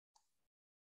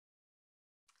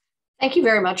Thank you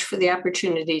very much for the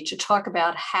opportunity to talk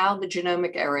about how the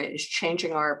genomic era is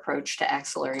changing our approach to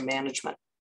axillary management.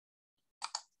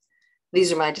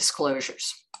 These are my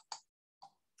disclosures.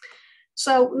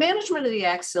 So management of the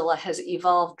axilla has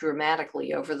evolved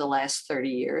dramatically over the last 30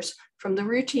 years, from the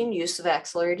routine use of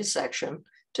axillary dissection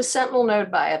to sentinel node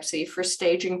biopsy for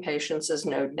staging patients as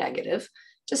node negative,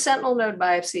 to sentinel node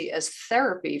biopsy as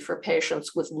therapy for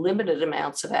patients with limited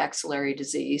amounts of axillary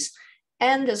disease,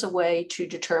 and as a way to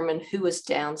determine who is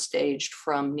downstaged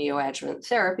from neoadjuvant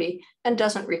therapy and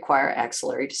doesn't require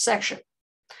axillary dissection.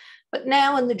 But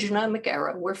now in the genomic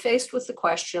era, we're faced with the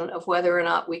question of whether or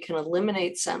not we can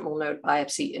eliminate sentinel node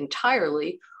biopsy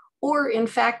entirely, or in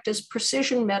fact, does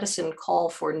precision medicine call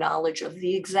for knowledge of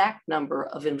the exact number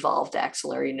of involved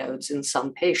axillary nodes in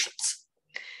some patients?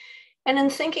 And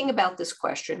in thinking about this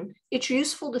question, it's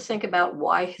useful to think about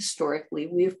why historically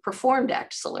we've performed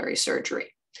axillary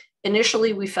surgery.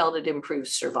 Initially, we felt it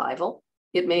improves survival,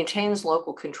 it maintains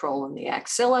local control in the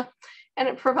axilla, and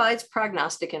it provides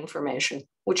prognostic information,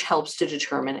 which helps to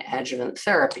determine adjuvant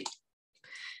therapy.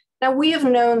 Now, we have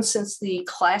known since the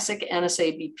classic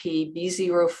NSABP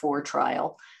B04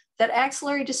 trial that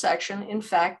axillary dissection, in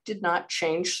fact, did not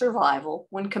change survival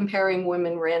when comparing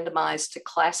women randomized to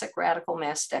classic radical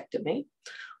mastectomy,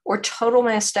 or total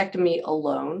mastectomy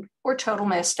alone, or total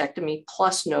mastectomy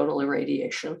plus nodal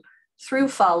irradiation through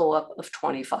follow-up of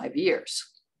 25 years.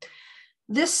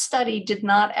 This study did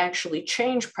not actually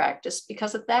change practice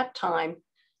because at that time,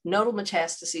 nodal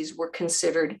metastases were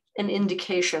considered an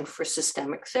indication for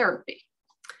systemic therapy.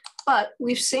 But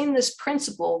we've seen this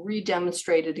principle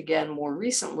re-demonstrated again more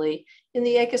recently in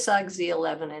the ACOSOG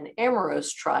Z11 and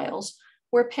Amorose trials,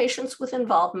 where patients with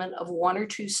involvement of one or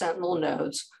two sentinel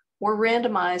nodes were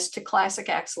randomized to classic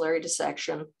axillary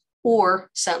dissection or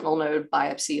sentinel node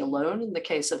biopsy alone in the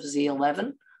case of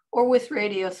Z11, or with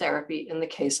radiotherapy in the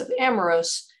case of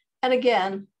Amorose. And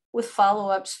again, with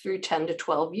follow-ups through 10 to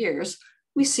 12 years,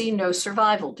 we see no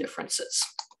survival differences.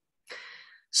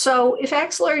 So if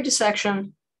axillary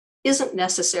dissection isn't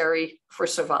necessary for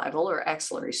survival, or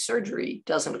axillary surgery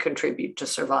doesn't contribute to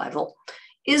survival,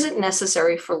 is it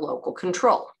necessary for local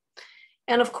control?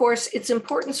 And of course, its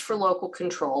importance for local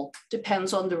control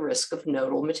depends on the risk of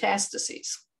nodal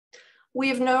metastases. We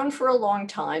have known for a long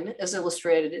time, as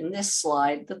illustrated in this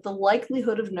slide, that the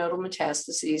likelihood of nodal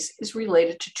metastases is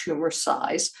related to tumor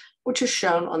size, which is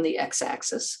shown on the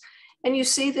x-axis. And you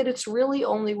see that it's really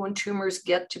only when tumors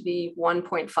get to be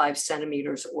 1.5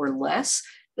 centimeters or less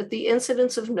that the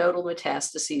incidence of nodal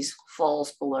metastases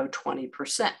falls below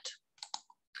 20%.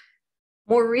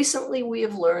 More recently, we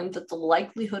have learned that the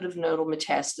likelihood of nodal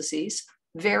metastases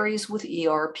varies with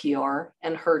ER, PR,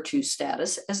 and HER2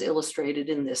 status, as illustrated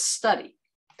in this study.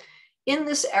 In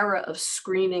this era of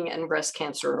screening and breast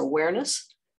cancer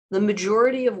awareness, the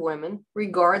majority of women,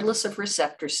 regardless of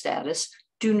receptor status,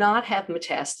 do not have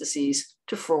metastases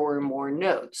to 4 or more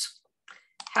nodes.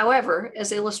 However,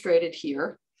 as illustrated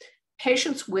here,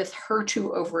 patients with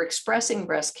HER2 overexpressing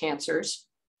breast cancers,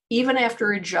 even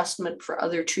after adjustment for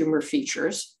other tumor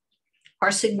features, are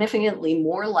significantly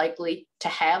more likely to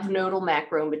have nodal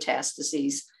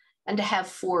macrometastases and to have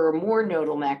 4 or more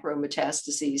nodal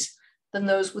macrometastases than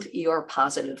those with ER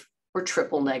positive or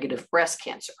triple negative breast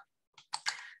cancer.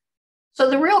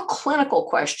 So the real clinical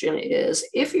question is,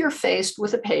 if you're faced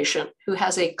with a patient who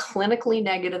has a clinically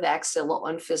negative axilla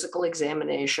on physical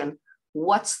examination,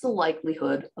 what's the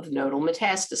likelihood of nodal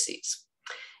metastases?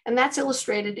 And that's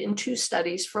illustrated in 2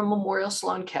 studies from Memorial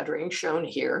Sloan Kettering, shown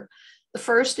here. The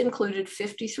first included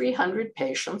 5,300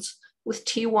 patients with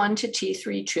T1 to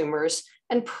T3 tumors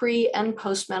and pre- and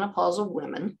postmenopausal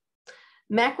women.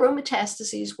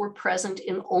 Macrometastases were present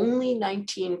in only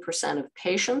 19% of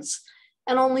patients,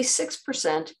 and only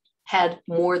 6% had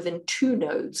more than 2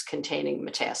 nodes containing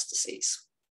metastases.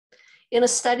 In a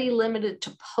study limited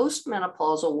to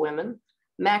postmenopausal women,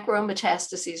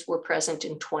 macrometastases were present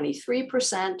in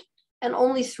 23%, and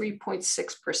only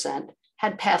 3.6%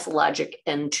 had pathologic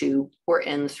N2 or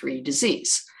N3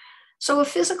 disease. So a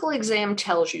physical exam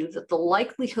tells you that the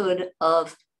likelihood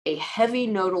of a heavy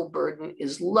nodal burden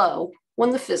is low when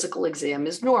the physical exam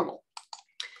is normal.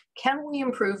 Can we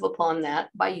improve upon that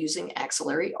by using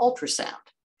axillary ultrasound?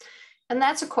 And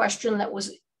that's a question that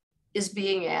is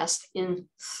being asked in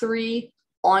 3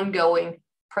 ongoing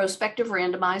prospective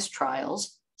randomized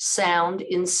trials, SOUND,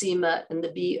 INSEMA, and the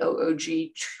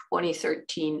BOOG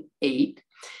 2013-8,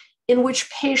 in which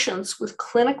patients with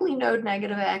clinically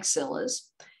node-negative axillas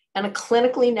and a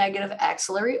clinically negative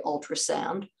axillary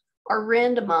ultrasound are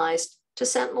randomized to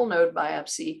sentinel node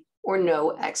biopsy or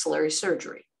no axillary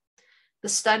surgery. The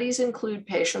studies include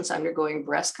patients undergoing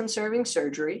breast-conserving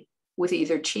surgery, with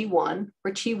either T1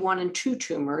 or T1 and 2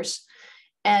 tumors,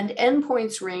 and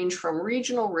endpoints range from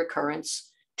regional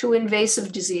recurrence to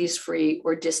invasive disease-free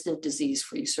or distant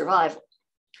disease-free survival.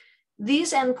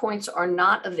 These endpoints are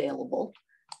not available,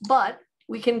 but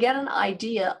we can get an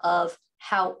idea of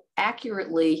how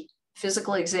accurately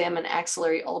physical exam and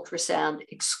axillary ultrasound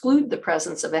exclude the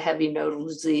presence of a heavy nodal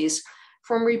disease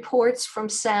from reports from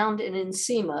sound and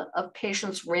ensema of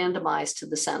patients randomized to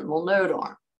the sentinel node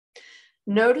arm.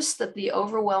 Notice that the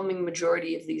overwhelming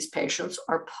majority of these patients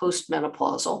are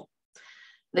postmenopausal.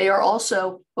 They are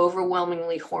also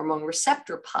overwhelmingly hormone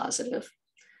receptor positive.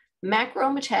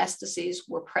 Macrometastases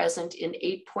were present in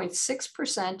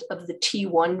 8.6% of the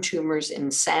T1 tumors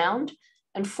in sound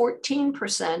and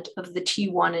 14% of the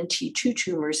T1 and T2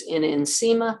 tumors in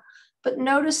ensema, but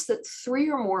notice that 3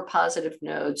 or more positive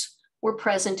nodes were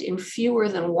present in fewer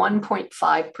than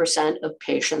 1.5% of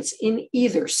patients in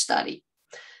either study.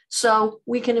 So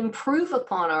we can improve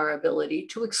upon our ability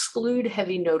to exclude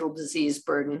heavy nodal disease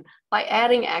burden by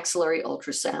adding axillary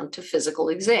ultrasound to physical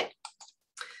exam.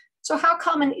 So how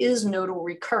common is nodal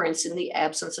recurrence in the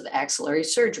absence of axillary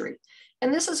surgery?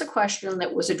 And this is a question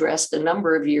that was addressed a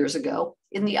number of years ago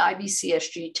in the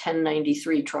IBCSG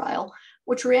 1093 trial,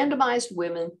 which randomized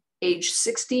women aged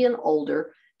 60 and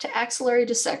older to axillary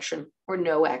dissection or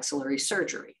no axillary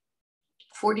surgery.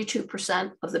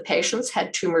 42% of the patients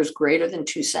had tumors greater than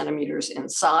 2 centimeters in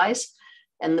size,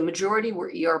 and the majority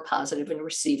were ER positive and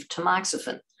received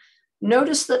tamoxifen.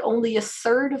 Notice that only a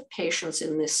third of patients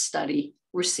in this study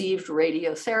received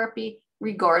radiotherapy,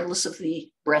 regardless of the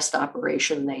breast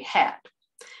operation they had.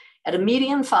 At a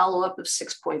median follow-up of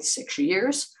 6.6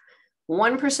 years,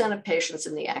 1% of patients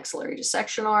in the axillary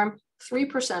dissection arm,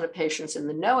 3% of patients in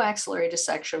the no axillary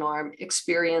dissection arm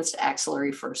experienced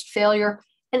axillary first failure,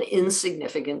 an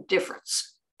insignificant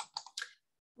difference.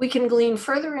 We can glean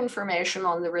further information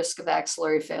on the risk of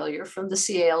axillary failure from the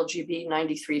CALGB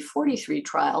 9343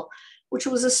 trial, which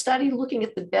was a study looking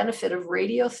at the benefit of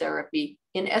radiotherapy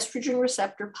in estrogen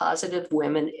receptor positive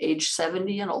women aged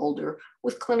 70 and older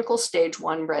with clinical stage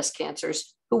 1 breast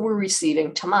cancers who were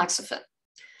receiving tamoxifen.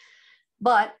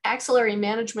 But axillary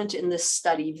management in this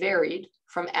study varied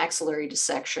from axillary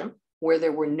dissection, where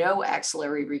there were no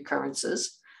axillary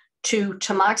recurrences, to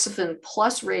tamoxifen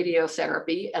plus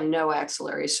radiotherapy and no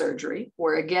axillary surgery,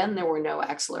 where again there were no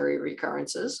axillary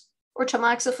recurrences, or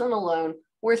tamoxifen alone,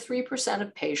 where 3%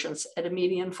 of patients at a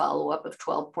median follow-up of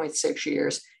 12.6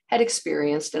 years had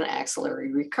experienced an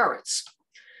axillary recurrence.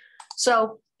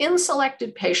 So in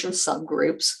selected patient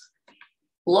subgroups,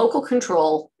 local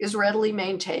control is readily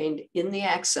maintained in the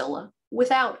axilla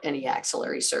without any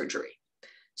axillary surgery.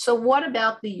 So what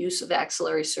about the use of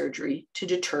axillary surgery to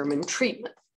determine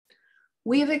treatment?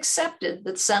 We have accepted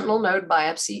that sentinel node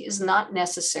biopsy is not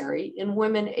necessary in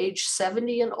women aged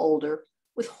 70 and older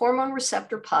with hormone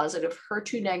receptor positive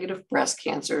HER2 negative breast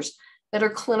cancers that are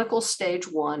clinical stage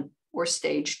 1 or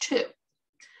stage 2.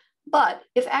 But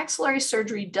if axillary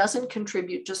surgery doesn't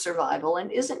contribute to survival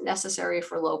and isn't necessary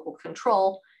for local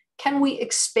control, can we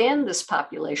expand this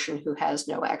population who has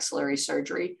no axillary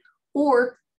surgery,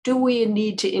 or do we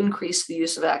need to increase the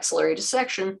use of axillary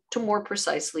dissection to more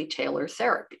precisely tailor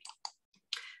therapy?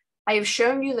 I have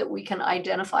shown you that we can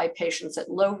identify patients at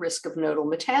low risk of nodal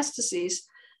metastases,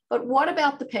 but what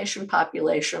about the patient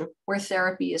population where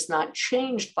therapy is not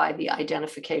changed by the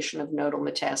identification of nodal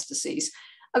metastases,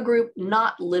 a group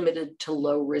not limited to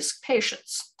low-risk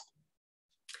patients?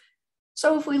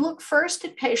 So if we look first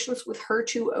at patients with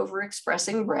HER2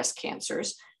 overexpressing breast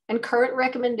cancers and current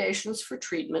recommendations for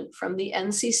treatment from the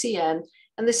NCCN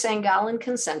and the St. Gallen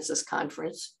Consensus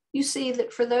Conference, you see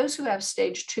that for those who have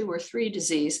stage 2 or 3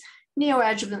 disease,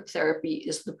 neoadjuvant therapy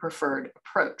is the preferred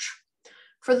approach.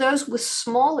 For those with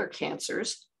smaller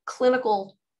cancers,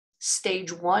 clinical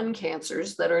stage 1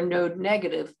 cancers that are node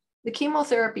negative, the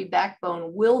chemotherapy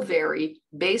backbone will vary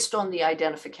based on the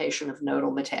identification of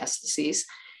nodal metastases.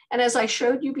 And as I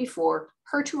showed you before,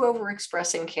 HER2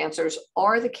 overexpressing cancers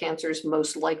are the cancers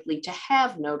most likely to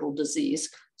have nodal disease.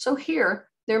 So here,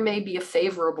 there may be a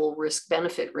favorable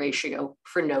risk-benefit ratio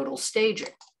for nodal staging.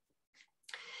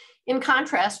 In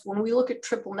contrast, when we look at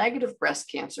triple-negative breast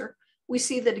cancer, we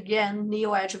see that again,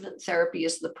 neoadjuvant therapy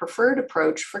is the preferred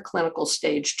approach for clinical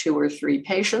stage 2 or 3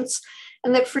 patients,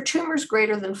 and that for tumors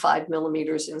greater than 5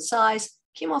 millimeters in size,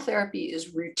 chemotherapy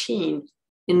is routine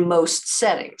in most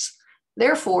settings.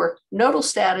 Therefore, nodal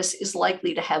status is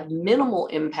likely to have minimal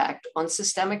impact on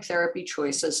systemic therapy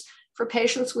choices for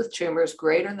patients with tumors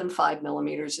greater than 5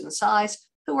 millimeters in size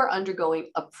who are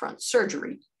undergoing upfront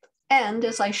surgery. And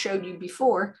as I showed you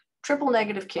before, triple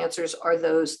negative cancers are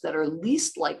those that are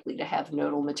least likely to have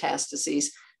nodal metastases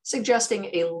suggesting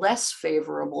a less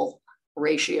favorable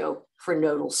ratio for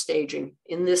nodal staging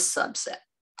in this subset.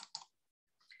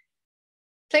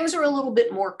 Things are a little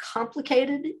bit more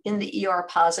complicated in the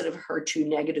ER-positive,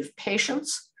 HER2-negative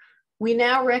patients. We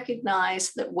now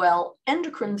recognize that while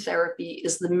endocrine therapy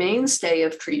is the mainstay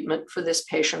of treatment for this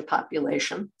patient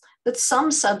population, that some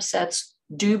subsets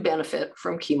do benefit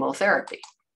from chemotherapy.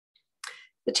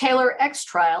 The TAILOR-X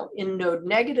trial in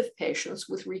node-negative patients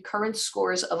with recurrence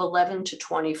scores of 11 to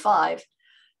 25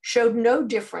 showed no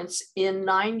difference in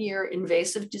 9-year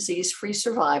invasive disease-free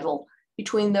survival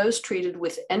between those treated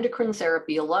with endocrine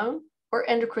therapy alone or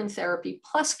endocrine therapy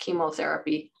plus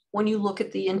chemotherapy when you look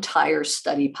at the entire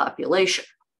study population.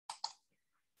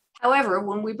 However,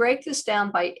 when we break this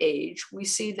down by age, we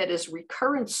see that as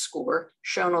recurrence score,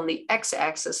 shown on the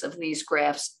x-axis of these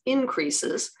graphs,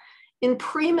 increases, in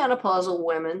premenopausal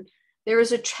women, there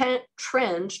is a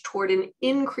trend toward an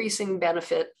increasing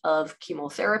benefit of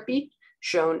chemotherapy,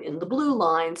 shown in the blue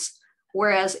lines,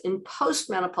 whereas in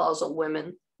postmenopausal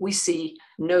women, we see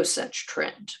no such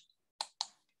trend.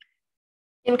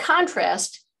 In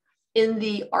contrast, in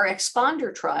the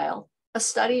RxPonder trial, a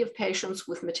study of patients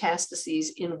with metastases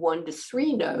in 1 to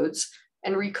 3 nodes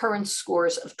and recurrence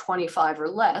scores of 25 or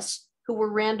less, who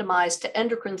were randomized to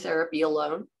endocrine therapy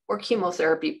alone or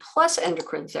chemotherapy plus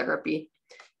endocrine therapy,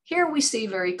 here we see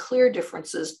very clear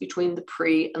differences between the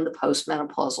pre and the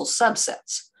postmenopausal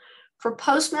subsets. For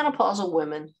postmenopausal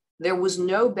women, there was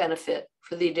no benefit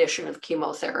for the addition of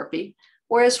chemotherapy,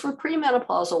 whereas for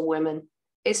premenopausal women,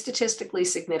 a statistically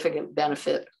significant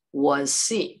benefit was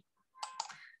seen.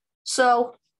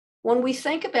 So when we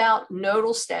think about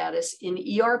nodal status in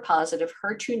ER-positive,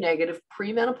 HER2-negative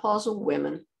premenopausal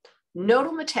women,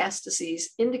 nodal metastases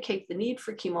indicate the need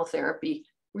for chemotherapy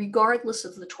regardless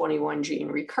of the 21-gene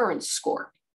recurrence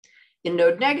score. In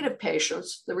node-negative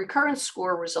patients, the recurrence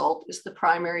score result is the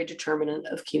primary determinant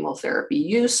of chemotherapy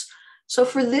use. So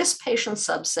for this patient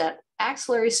subset,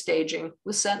 axillary staging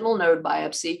with sentinel node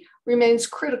biopsy remains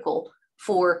critical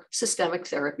for systemic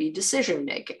therapy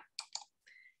decision-making.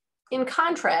 In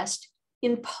contrast,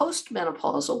 in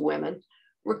postmenopausal women,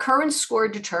 recurrence score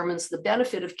determines the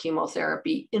benefit of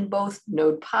chemotherapy in both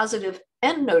node-positive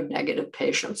and node-negative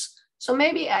patients, so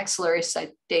maybe axillary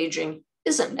staging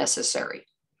isn't necessary.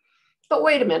 But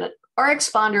wait a minute,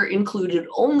 RxPonder included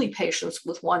only patients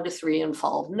with 1 to 3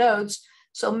 involved nodes,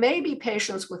 so maybe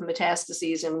patients with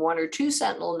metastases in 1 or 2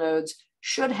 sentinel nodes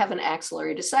should have an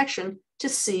axillary dissection to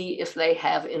see if they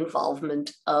have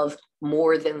involvement of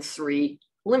more than 3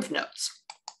 lymph nodes.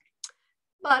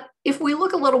 But if we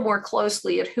look a little more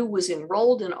closely at who was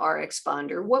enrolled in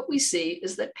RxPonder, what we see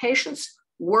is that patients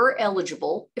were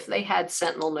eligible if they had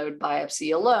sentinel node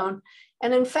biopsy alone.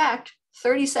 And in fact,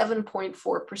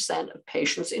 37.4% of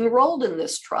patients enrolled in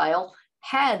this trial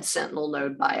had sentinel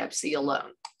node biopsy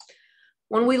alone.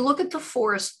 When we look at the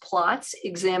forest plots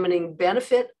examining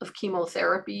benefit of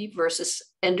chemotherapy versus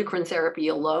endocrine therapy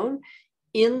alone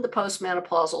in the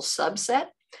postmenopausal subset,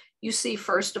 you see,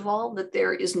 first of all, that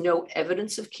there is no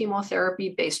evidence of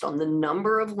chemotherapy based on the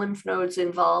number of lymph nodes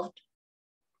involved,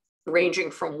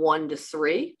 ranging from 1 to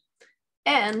 3.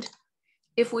 And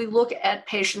if we look at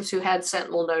patients who had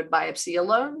sentinel node biopsy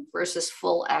alone versus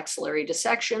full axillary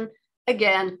dissection,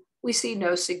 again, we see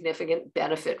no significant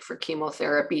benefit for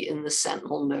chemotherapy in the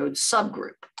sentinel node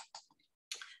subgroup.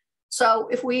 So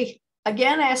if we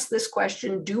again ask this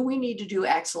question, do we need to do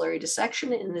axillary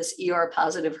dissection in this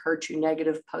ER-positive,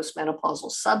 HER2-negative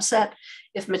postmenopausal subset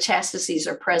if metastases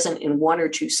are present in 1 or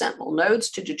 2 sentinel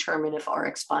nodes to determine if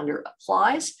RxPonder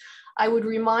applies? I would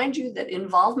remind you that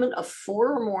involvement of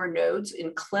 4 or more nodes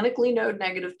in clinically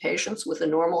node-negative patients with a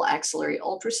normal axillary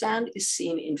ultrasound is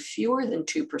seen in fewer than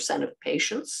 2% of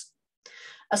patients.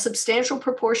 A substantial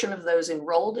proportion of those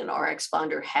enrolled in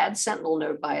RxPonder had sentinel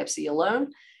node biopsy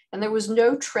alone, and there was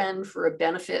no trend for a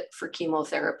benefit for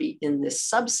chemotherapy in this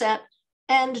subset,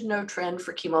 and no trend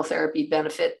for chemotherapy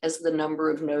benefit as the number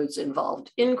of nodes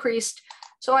involved increased.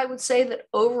 So I would say that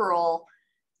overall,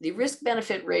 the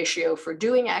risk-benefit ratio for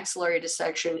doing axillary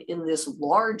dissection in this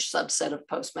large subset of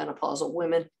postmenopausal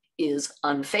women is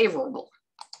unfavorable.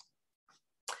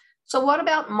 So what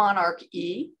about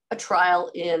MONARCH-E, a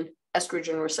trial in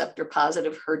estrogen receptor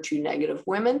positive HER2 negative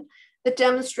women that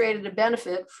demonstrated a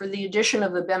benefit for the addition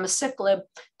of abemaciclib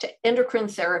to endocrine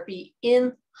therapy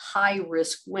in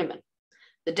high-risk women?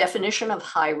 The definition of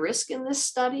high risk in this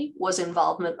study was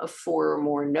involvement of 4 or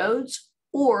more nodes,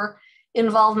 or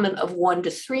involvement of 1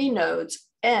 to 3 nodes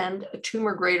and a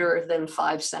tumor greater than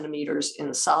 5 centimeters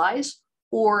in size,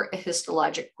 or a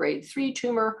histologic grade 3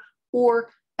 tumor, or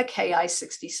a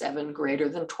Ki-67 greater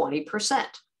than 20%.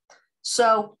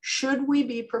 So should we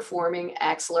be performing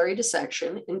axillary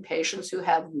dissection in patients who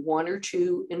have 1 or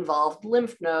 2 involved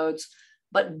lymph nodes,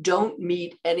 but don't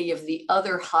meet any of the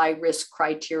other high-risk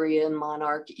criteria in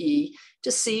Monarch E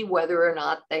to see whether or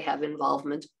not they have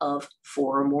involvement of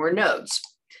 4 or more nodes?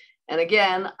 And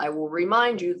again, I will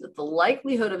remind you that the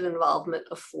likelihood of involvement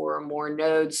of 4 or more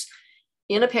nodes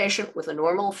in a patient with a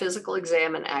normal physical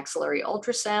exam and axillary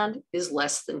ultrasound is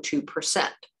less than 2%.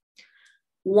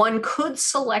 One could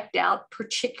select out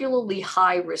particularly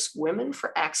high-risk women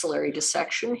for axillary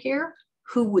dissection here.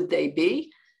 Who would they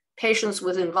be? Patients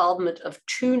with involvement of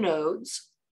 2 nodes,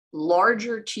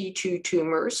 larger T2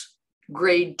 tumors,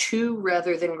 grade 2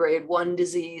 rather than grade 1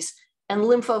 disease, and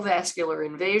lymphovascular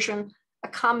invasion, a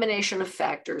combination of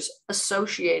factors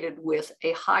associated with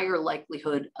a higher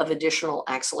likelihood of additional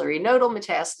axillary nodal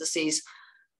metastases,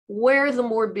 where the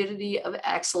morbidity of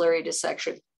axillary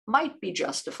dissection might be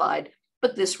justified,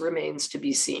 but this remains to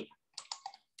be seen.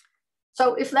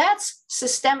 So if that's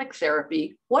systemic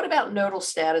therapy, what about nodal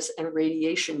status and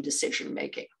radiation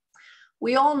decision-making?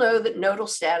 We all know that nodal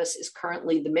status is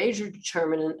currently the major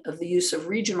determinant of the use of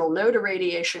regional node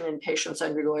irradiation in patients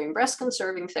undergoing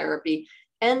breast-conserving therapy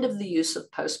and of the use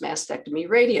of post-mastectomy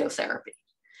radiotherapy.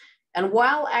 And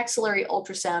while axillary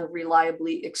ultrasound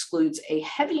reliably excludes a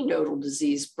heavy nodal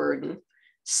disease burden,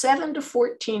 7 to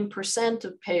 14%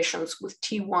 of patients with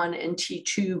T1 and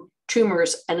T2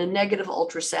 tumors and a negative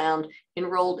ultrasound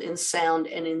enrolled in SOUND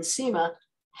and in SEMA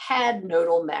had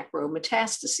nodal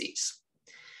macrometastases.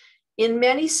 In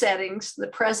many settings, the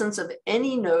presence of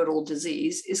any nodal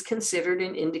disease is considered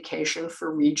an indication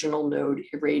for regional node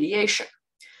irradiation.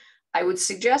 I would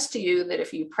suggest to you that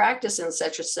if you practice in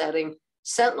such a setting,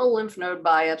 sentinel lymph node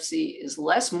biopsy is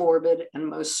less morbid and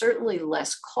most certainly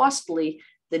less costly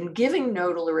than giving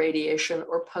nodal irradiation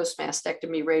or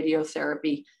post-mastectomy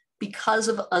radiotherapy because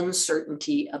of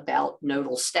uncertainty about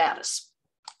nodal status.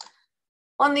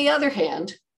 On the other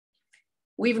hand,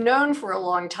 we've known for a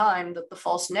long time that the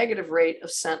false negative rate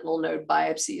of sentinel node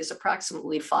biopsy is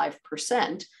approximately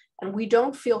 5%, and we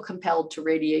don't feel compelled to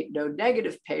radiate node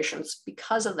negative patients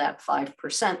because of that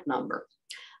 5% number.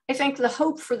 I think the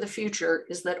hope for the future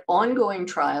is that ongoing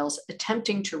trials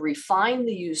attempting to refine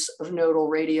the use of nodal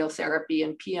radiotherapy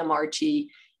and PMRT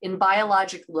in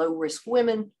biologic low-risk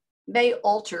women may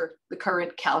alter the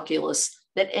current calculus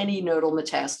that any nodal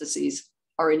metastases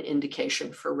are an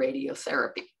indication for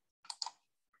radiotherapy.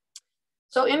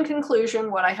 So in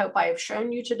conclusion, what I hope I have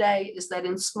shown you today is that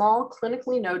in small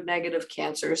clinically node-negative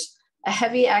cancers, a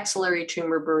heavy axillary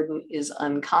tumor burden is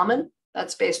uncommon.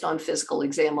 That's based on physical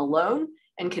exam alone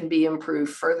and can be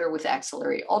improved further with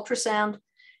axillary ultrasound,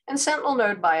 and sentinel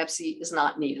node biopsy is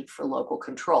not needed for local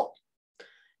control.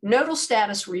 Nodal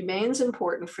status remains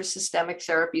important for systemic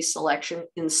therapy selection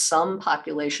in some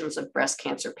populations of breast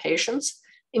cancer patients,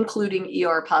 including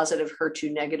ER-positive,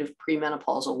 HER2-negative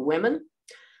premenopausal women,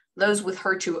 those with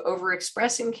HER2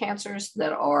 overexpressing cancers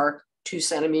that are 2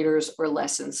 centimeters or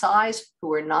less in size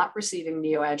who are not receiving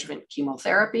neoadjuvant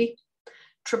chemotherapy,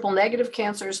 triple negative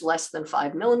cancers less than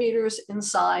 5 millimeters in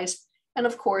size, and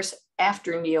of course,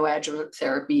 after neoadjuvant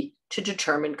therapy to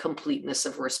determine completeness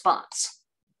of response.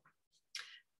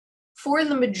 For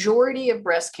the majority of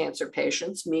breast cancer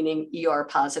patients, meaning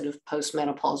ER-positive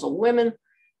postmenopausal women,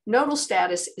 nodal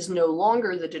status is no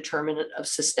longer the determinant of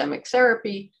systemic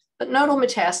therapy, but nodal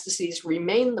metastases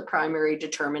remain the primary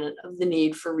determinant of the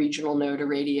need for regional node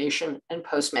irradiation and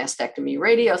post-mastectomy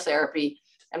radiotherapy.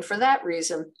 And for that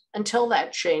reason, until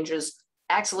that changes,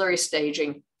 axillary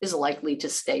staging is likely to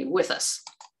stay with us.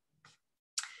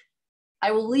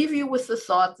 I will leave you with the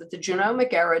thought that the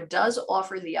genomic era does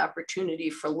offer the opportunity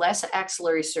for less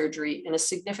axillary surgery in a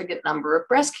significant number of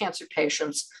breast cancer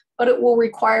patients, but it will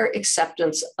require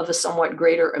acceptance of a somewhat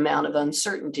greater amount of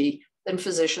uncertainty than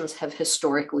physicians have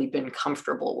historically been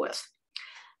comfortable with.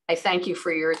 I thank you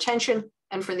for your attention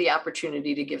and for the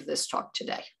opportunity to give this talk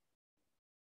today.